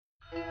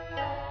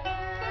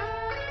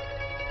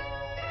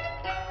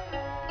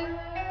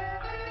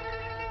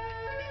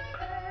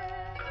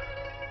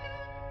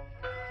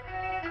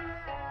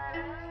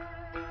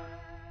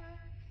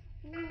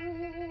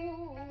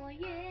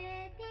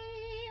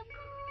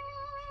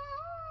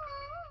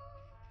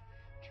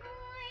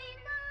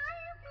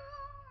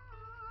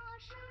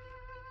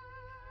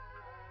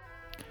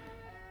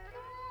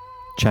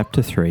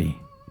Chapter 3,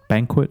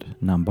 Banquet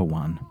Number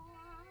 1.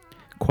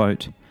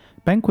 Quote,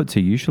 banquets are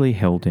usually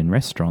held in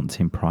restaurants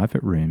in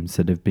private rooms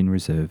that have been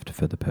reserved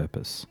for the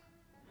purpose.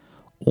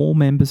 All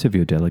members of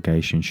your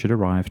delegation should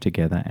arrive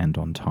together and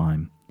on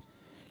time.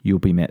 You'll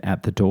be met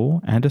at the door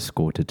and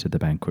escorted to the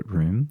banquet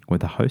room where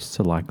the hosts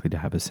are likely to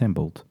have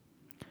assembled.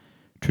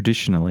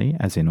 Traditionally,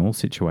 as in all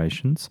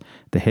situations,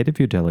 the head of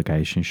your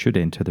delegation should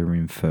enter the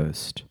room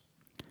first.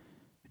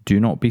 Do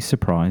not be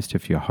surprised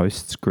if your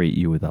hosts greet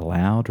you with a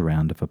loud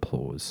round of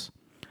applause.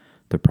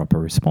 The proper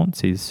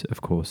response is,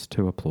 of course,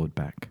 to applaud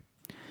back.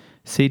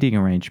 Seating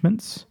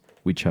arrangements,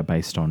 which are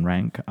based on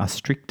rank, are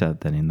stricter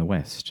than in the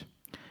West.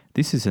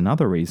 This is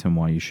another reason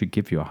why you should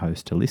give your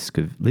host a list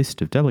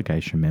of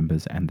delegation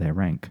members and their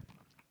rank.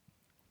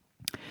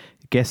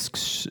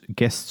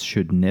 Guests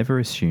should never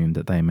assume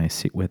that they may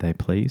sit where they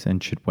please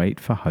and should wait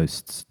for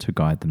hosts to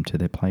guide them to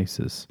their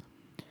places.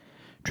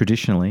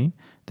 Traditionally,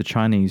 the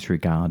Chinese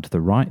regard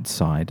the right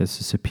side as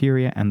the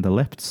superior and the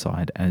left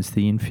side as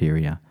the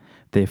inferior.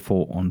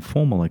 Therefore, on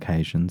formal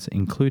occasions,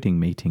 including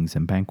meetings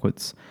and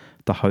banquets,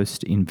 the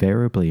host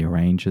invariably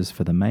arranges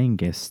for the main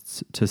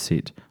guests to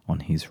sit on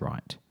his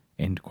right.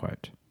 End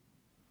quote.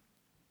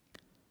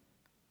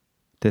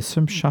 There's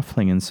some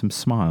shuffling and some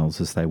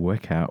smiles as they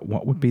work out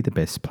what would be the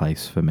best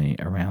place for me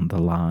around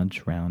the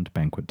large, round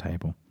banquet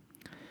table.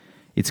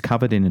 It's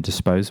covered in a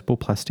disposable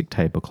plastic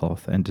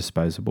tablecloth, and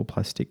disposable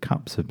plastic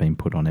cups have been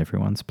put on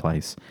everyone's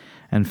place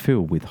and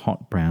filled with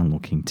hot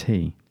brown-looking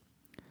tea.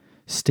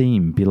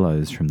 Steam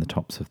billows from the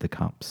tops of the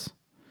cups.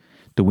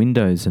 The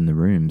windows in the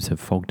rooms have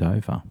fogged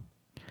over.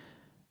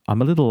 I'm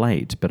a little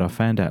late, but I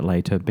found out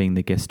later, being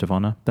the guest of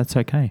honour, that's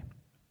okay.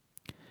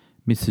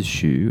 Mrs.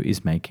 Xu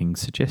is making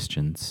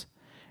suggestions,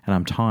 and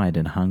I'm tired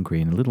and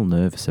hungry and a little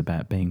nervous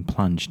about being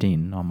plunged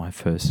in on my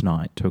first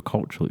night to a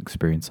cultural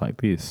experience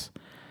like this.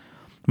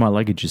 My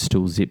luggage is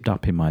still zipped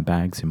up in my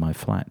bags in my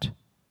flat.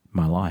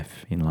 My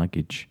life in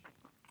luggage.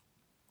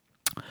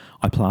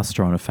 I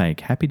plaster on a fake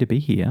happy to be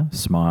here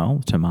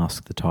smile to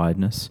mask the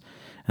tiredness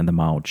and the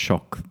mild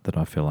shock that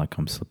I feel like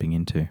I'm slipping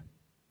into.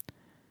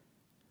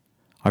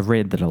 I've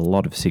read that a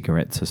lot of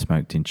cigarettes are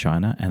smoked in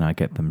China, and I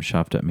get them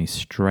shoved at me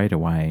straight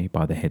away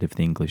by the head of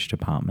the English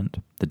department,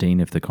 the dean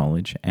of the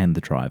college, and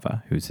the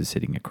driver, who is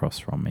sitting across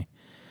from me.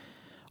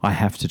 I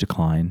have to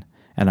decline,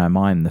 and I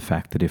mind the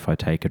fact that if I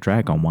take a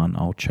drag on one,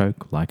 I'll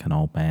choke like an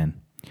old man.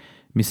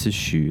 Mrs.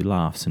 Xu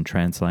laughs and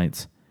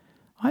translates,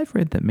 I've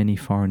read that many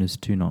foreigners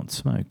do not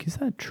smoke. Is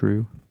that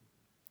true?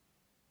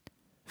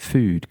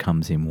 Food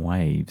comes in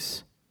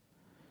waves.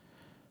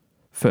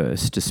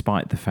 First,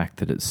 despite the fact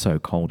that it's so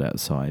cold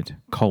outside,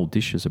 cold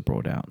dishes are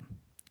brought out.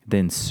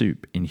 Then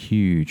soup in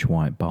huge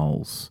white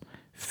bowls,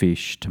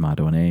 fish,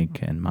 tomato and egg,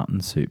 and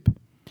mutton soup.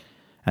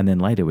 And then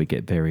later we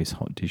get various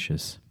hot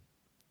dishes.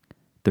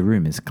 The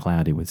room is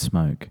cloudy with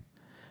smoke.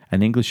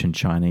 An English and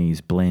Chinese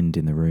blend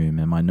in the room,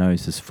 and my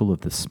nose is full of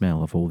the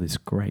smell of all this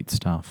great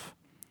stuff.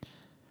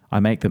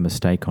 I make the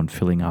mistake on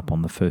filling up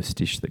on the first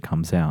dish that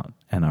comes out,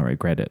 and I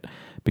regret it,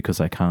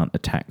 because I can't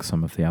attack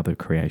some of the other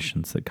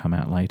creations that come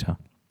out later.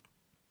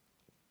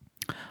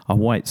 A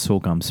white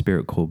sorghum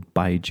spirit called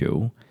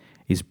baijiu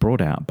is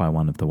brought out by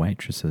one of the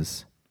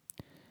waitresses.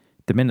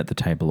 The men at the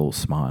table all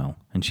smile,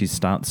 and she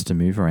starts to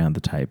move around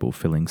the table,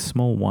 filling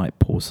small white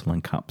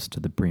porcelain cups to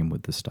the brim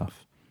with the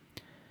stuff.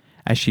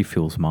 As she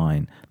fills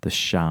mine, the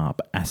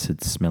sharp,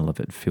 acid smell of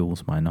it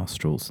fills my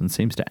nostrils and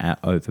seems to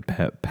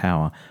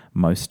overpower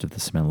most of the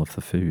smell of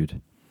the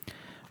food.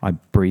 I'm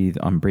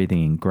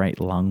breathing in great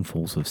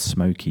lungfuls of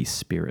smoky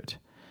spirit,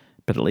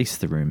 but at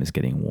least the room is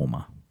getting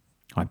warmer.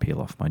 I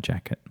peel off my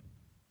jacket.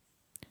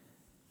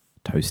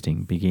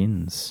 Toasting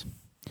begins.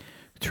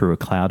 Through a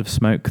cloud of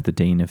smoke, the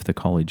dean of the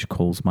college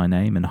calls my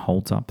name and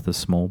holds up the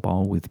small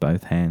bowl with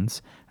both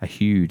hands, a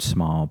huge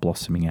smile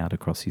blossoming out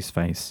across his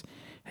face.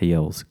 He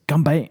yells,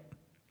 "Ganbei!"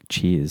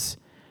 Cheers,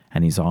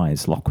 and his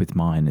eyes lock with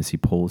mine as he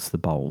pours the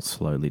bowl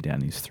slowly down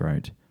his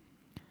throat.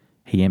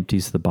 He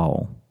empties the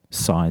bowl,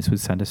 sighs with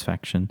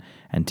satisfaction,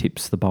 and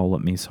tips the bowl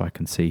at me so I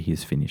can see he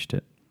has finished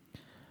it.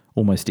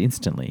 Almost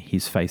instantly,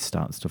 his face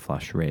starts to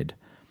flush red,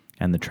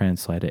 and the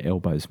translator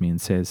elbows me and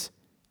says,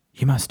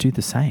 "You must do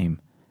the same,"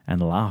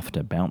 and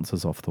laughter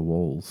bounces off the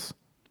walls.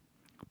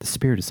 The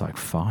spirit is like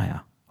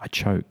fire. I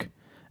choke,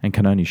 and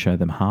can only show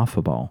them half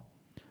a bowl.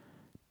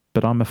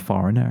 But I'm a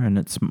foreigner, and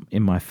it's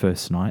in my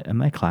first night, and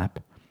they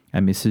clap,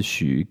 and Mrs.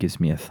 Xu gives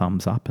me a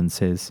thumbs up and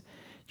says,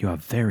 "You are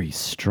very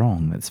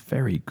strong, that's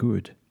very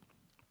good."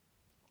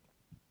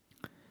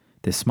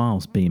 Their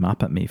smiles beam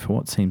up at me for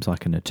what seems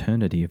like an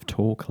eternity of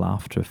talk,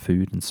 laughter,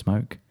 food, and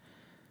smoke.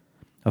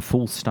 A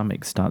full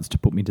stomach starts to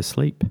put me to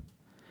sleep.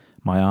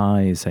 My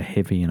eyes are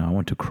heavy and I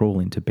want to crawl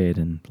into bed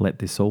and let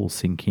this all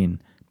sink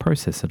in,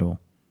 process it all.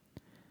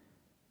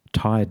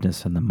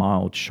 Tiredness and the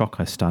mild shock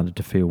I started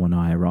to feel when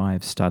I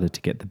arrived started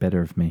to get the better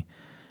of me,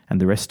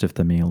 and the rest of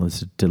the meal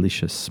is a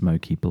delicious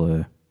smoky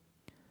blur.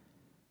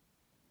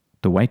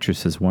 The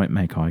waitresses won't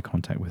make eye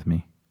contact with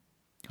me.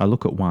 I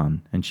look at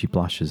one and she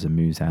blushes and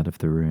moves out of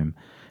the room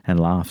and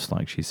laughs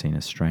like she's seen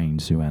a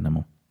strange zoo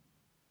animal.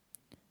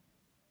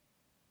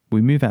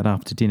 We move out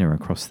after dinner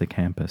across the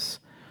campus,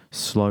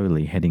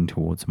 slowly heading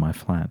towards my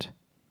flat.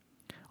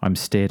 I'm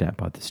stared at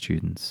by the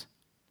students.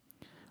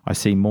 I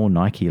see more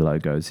Nike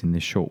logos in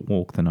this short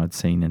walk than I'd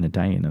seen in a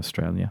day in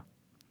Australia.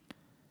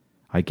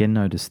 I again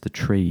notice the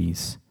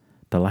trees,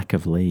 the lack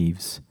of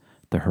leaves,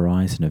 the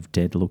horizon of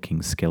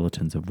dead-looking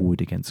skeletons of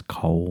wood against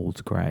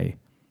cold grey.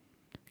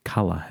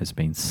 Colour has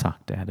been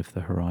sucked out of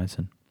the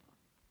horizon.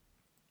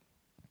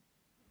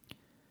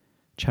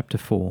 Chapter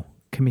 4,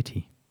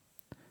 Committee.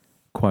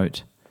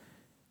 Quote,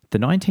 the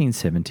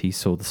 1970s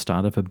saw the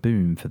start of a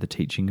boom for the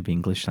teaching of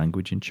English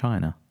language in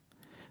China.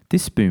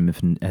 This boom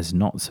has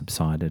not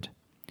subsided.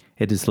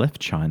 It has left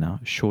China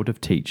short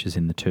of teachers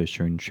in the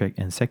tertiary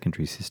and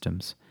secondary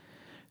systems.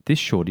 This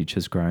shortage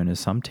has grown as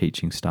some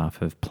teaching staff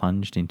have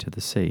plunged into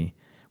the sea,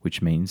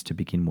 which means to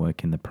begin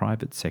work in the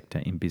private sector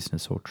in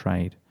business or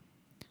trade.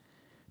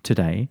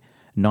 Today,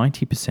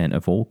 90%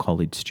 of all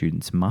college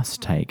students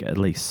must take at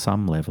least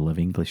some level of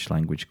English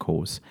language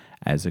course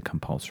as a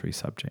compulsory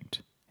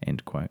subject.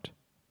 End quote.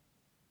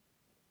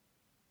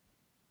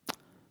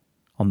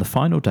 On the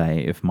final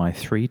day of my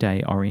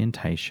 3-day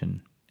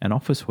orientation, an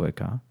office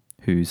worker,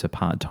 who's a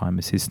part-time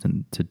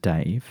assistant to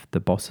Dave, the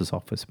boss's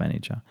office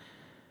manager,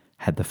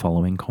 had the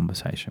following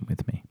conversation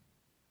with me.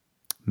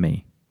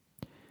 Me.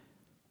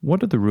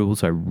 What are the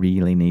rules I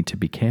really need to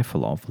be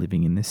careful of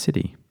living in this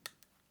city?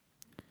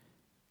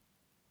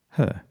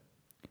 Her.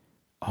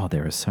 Oh,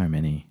 there are so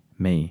many.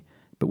 Me.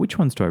 But which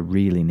ones do I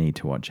really need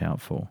to watch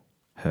out for?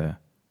 Her.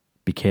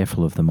 Be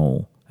careful of them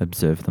all.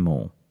 Observe them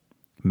all.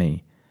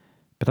 Me.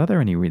 But are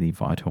there any really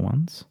vital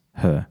ones?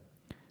 Her.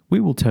 We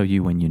will tell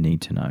you when you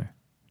need to know.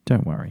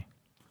 Don't worry.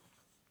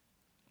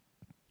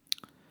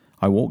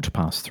 I walked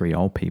past 3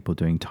 old people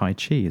doing Tai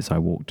Chi as I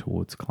walked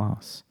towards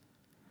class.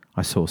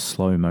 I saw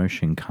slow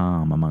motion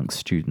calm amongst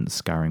students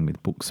scurrying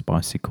with books,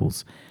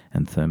 bicycles,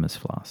 and thermos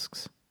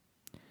flasks.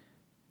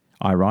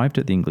 I arrived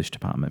at the English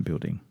department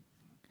building.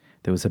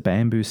 There was a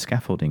bamboo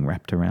scaffolding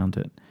wrapped around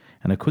it,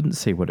 and I couldn't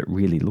see what it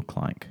really looked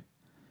like.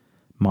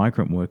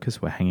 Migrant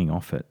workers were hanging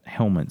off it,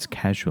 helmets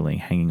casually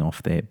hanging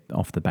off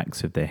the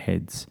backs of their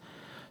heads,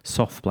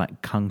 soft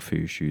black kung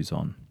fu shoes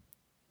on.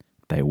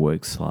 They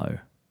work slow.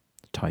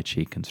 Tai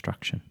Chi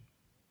construction.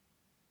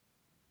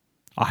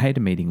 I had a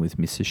meeting with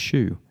Mrs.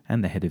 Xu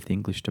and the head of the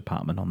English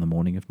department on the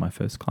morning of my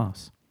first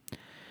class.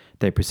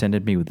 They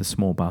presented me with a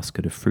small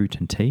basket of fruit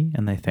and tea,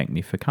 and they thanked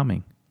me for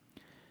coming.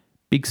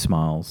 Big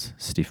smiles,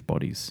 stiff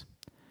bodies.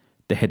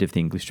 The head of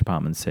the English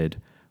department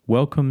said,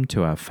 "Welcome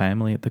to our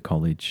family at the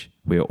college.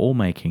 We are all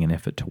making an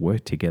effort to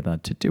work together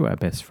to do our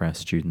best for our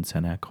students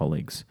and our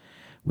colleagues.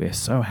 We are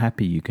so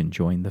happy you can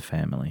join the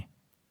family."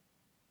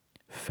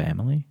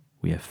 Family?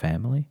 We are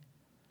family?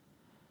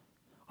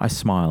 I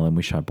smile and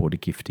wish I bought a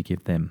gift to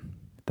give them.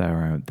 They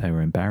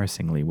were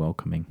embarrassingly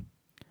welcoming.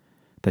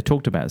 They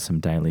talked about some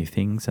daily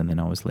things, and then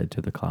I was led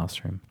to the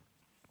classroom.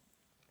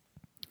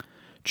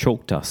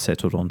 Chalk dust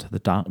settled onto the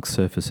dark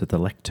surface of the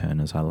lectern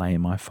as I lay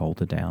in my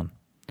folder down.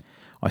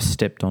 I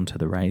stepped onto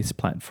the raised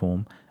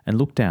platform and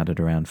looked out at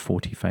around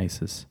 40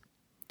 faces.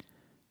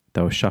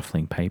 They were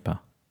shuffling paper.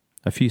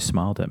 A few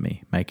smiled at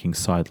me, making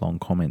sidelong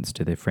comments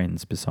to their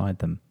friends beside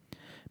them.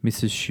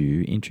 Mrs.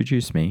 Xu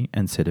introduced me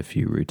and said a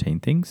few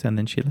routine things, and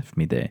then she left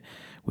me there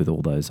with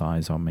all those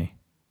eyes on me.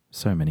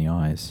 So many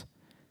eyes.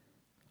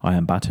 I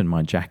unbuttoned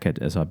my jacket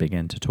as I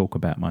began to talk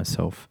about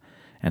myself,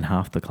 and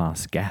half the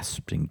class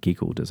gasped and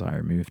giggled as I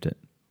removed it.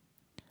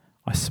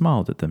 I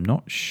smiled at them,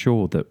 not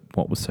sure that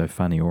what was so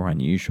funny or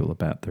unusual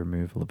about the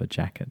removal of a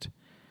jacket.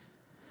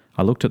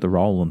 I looked at the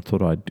roll and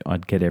thought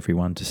I'd get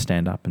everyone to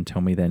stand up and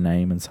tell me their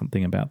name and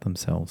something about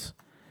themselves.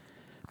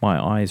 My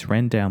eyes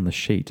ran down the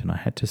sheet and I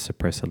had to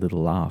suppress a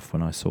little laugh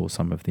when I saw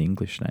some of the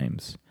English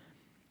names.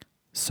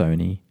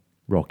 Sony,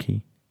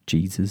 Rocky,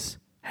 Jesus,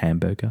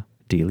 Hamburger,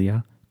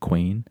 Delia,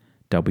 Queen,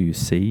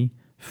 WC,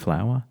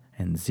 Flower,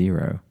 and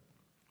Zero.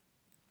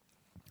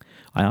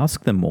 I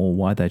asked them all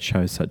why they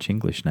chose such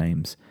English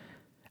names,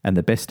 and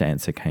the best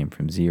answer came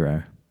from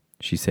Zero.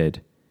 She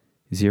said,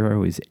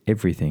 "Zero is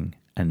everything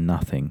and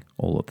nothing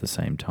all at the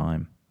same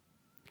time."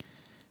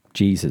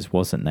 Jesus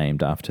wasn't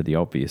named after the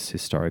obvious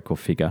historical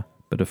figure,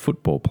 but a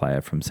football player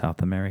from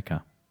South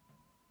America.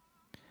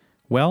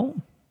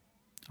 Well,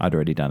 I'd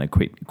already done a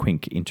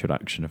quick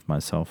introduction of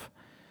myself.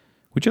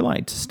 Would you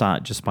like to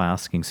start just by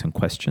asking some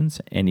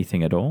questions?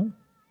 Anything at all?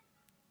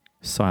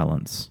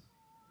 Silence.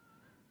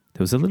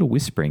 There was a little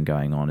whispering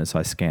going on as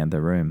I scanned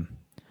the room.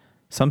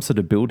 Some sort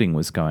of building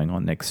was going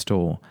on next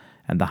door,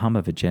 and the hum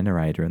of a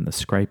generator and the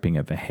scraping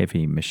of a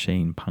heavy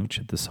machine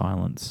punctured the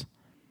silence.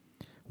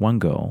 One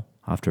girl,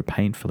 after a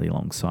painfully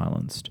long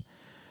silence,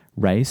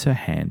 raised her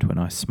hand when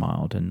I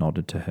smiled and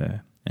nodded to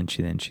her, and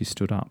she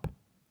stood up.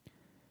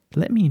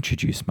 "Let me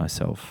introduce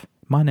myself.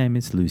 My name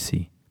is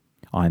Lucy.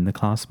 I am the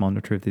class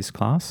monitor of this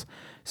class,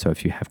 so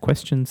if you have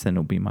questions, then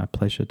it'll be my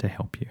pleasure to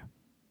help you."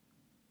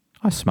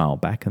 I smiled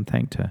back and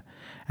thanked her,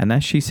 and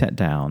as she sat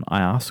down,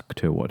 I asked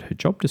her what her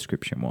job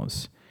description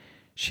was.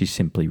 She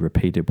simply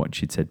repeated what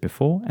she'd said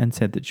before and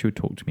said that she would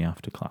talk to me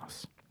after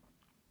class.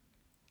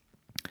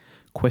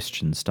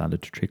 Questions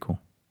started to trickle.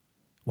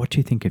 What do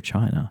you think of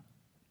China?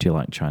 Do you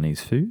like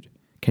Chinese food?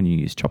 Can you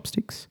use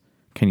chopsticks?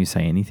 Can you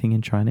say anything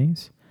in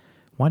Chinese?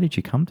 Why did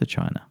you come to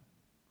China?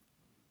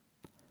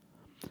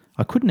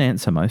 I couldn't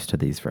answer most of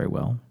these very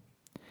well.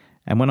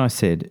 And when I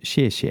said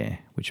xie xie,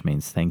 which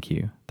means thank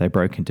you, they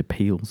broke into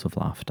peals of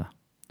laughter.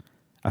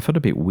 I felt a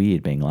bit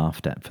weird being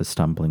laughed at for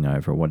stumbling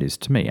over what is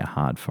to me a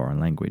hard foreign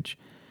language,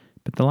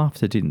 but the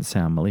laughter didn't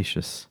sound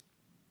malicious.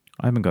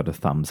 I even got a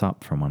thumbs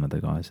up from one of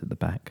the guys at the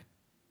back.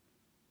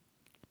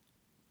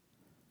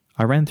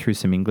 I ran through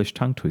some English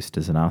tongue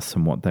twisters and asked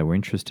them what they were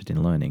interested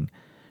in learning,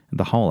 and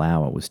the whole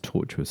hour was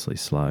tortuously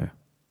slow.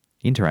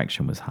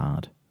 Interaction was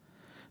hard.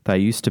 They are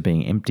used to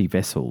being empty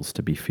vessels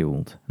to be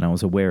filled, and I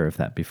was aware of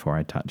that before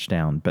I touched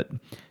down, but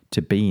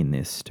to be in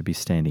this, to be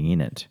standing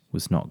in it,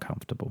 was not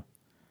comfortable.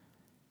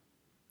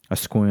 I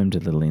squirmed a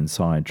little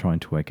inside, trying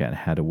to work out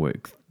how to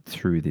work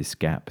through this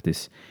gap,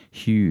 this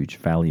huge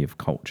valley of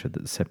culture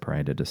that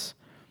separated us.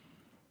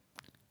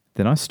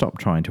 Then I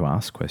stopped trying to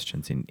ask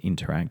questions and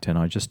interact, and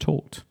I just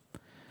talked.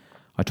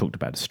 I talked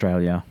about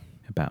Australia,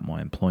 about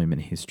my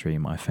employment history,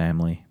 my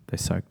family. They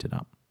soaked it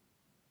up.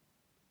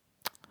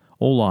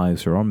 All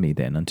eyes were on me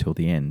then until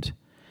the end,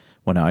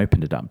 when I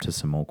opened it up to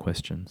some more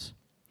questions.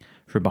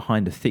 From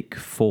behind a thick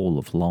fall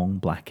of long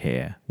black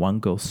hair, one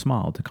girl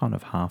smiled, a kind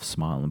of half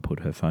smile, and put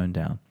her phone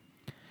down.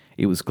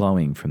 It was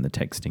glowing from the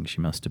texting she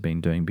must have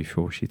been doing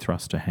before she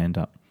thrust her hand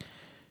up.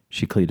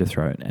 She cleared her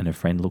throat, and her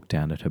friend looked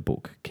down at her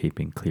book,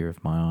 keeping clear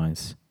of my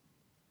eyes.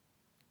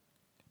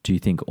 Do you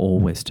think all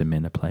Western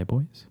men are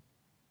playboys?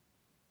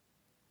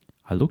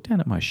 I looked down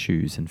at my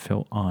shoes and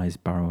felt eyes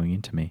burrowing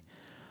into me.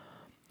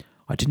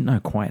 I didn't know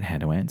quite how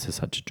to answer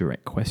such a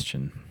direct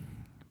question,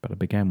 but I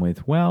began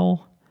with,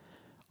 well,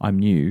 I'm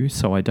new,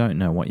 so I don't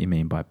know what you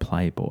mean by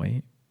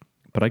playboy,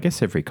 but I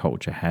guess every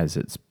culture has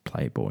its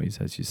playboys,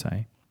 as you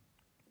say.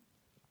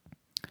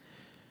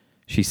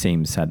 She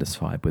seemed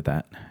satisfied with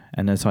that,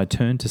 and as I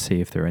turned to see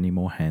if there were any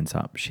more hands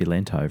up, she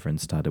leant over and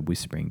started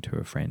whispering to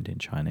a friend in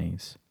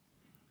Chinese.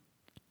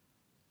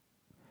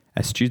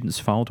 As students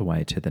filed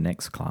away to the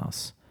next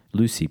class,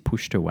 Lucy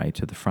pushed her way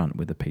to the front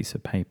with a piece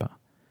of paper.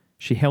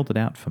 She held it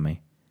out for me.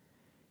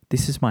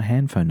 This is my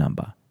handphone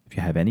number. If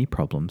you have any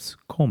problems,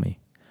 call me.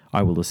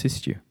 I will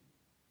assist you.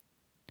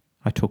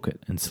 I took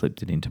it and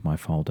slipped it into my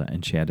folder,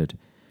 and she added,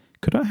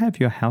 could I have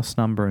your house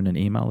number and an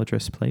email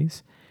address,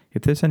 please?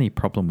 If there's any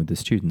problem with the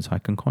students, I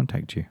can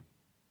contact you.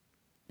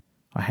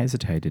 I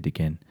hesitated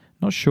again,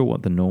 not sure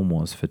what the norm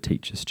was for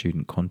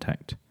teacher-student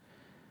contact.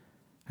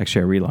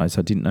 Actually, I realised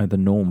I didn't know the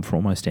norm for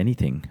almost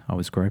anything. I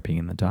was groping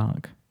in the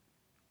dark.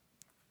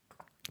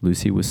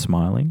 Lucy was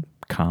smiling,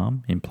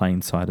 calm, in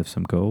plain sight of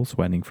some girls,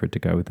 waiting for it to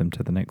go with them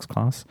to the next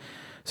class,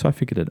 so I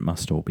figured it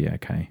must all be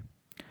okay.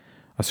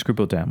 I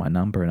scribbled down my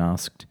number and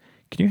asked,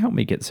 can you help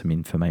me get some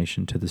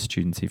information to the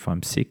students if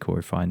I'm sick or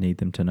if I need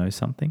them to know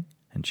something?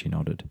 And she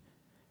nodded.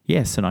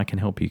 Yes, and I can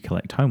help you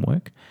collect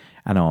homework,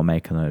 and I will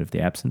make a note of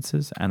the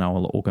absences, and I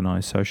will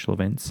organise social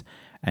events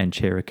and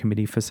chair a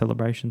committee for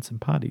celebrations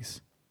and parties.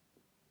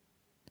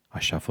 I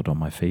shuffled on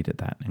my feet at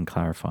that and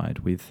clarified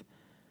with,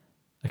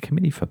 a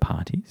committee for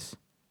parties?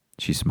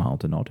 She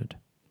smiled and nodded.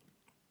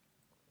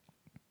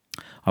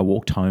 I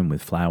walked home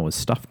with flowers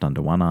stuffed under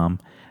one arm.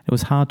 It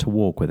was hard to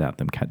walk without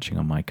them catching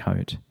on my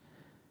coat.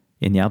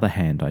 In the other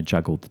hand, I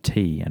juggled the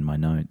tea and my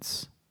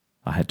notes.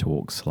 I had to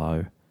walk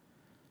slow.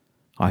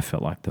 I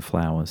felt like the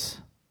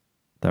flowers.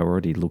 They were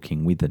already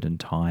looking withered and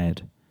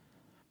tired.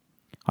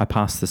 I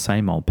passed the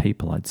same old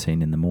people I'd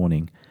seen in the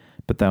morning,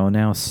 but they were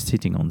now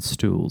sitting on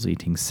stools,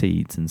 eating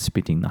seeds and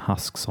spitting the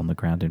husks on the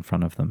ground in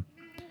front of them.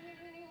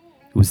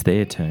 It was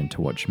their turn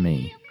to watch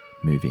me,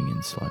 moving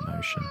in slow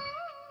motion.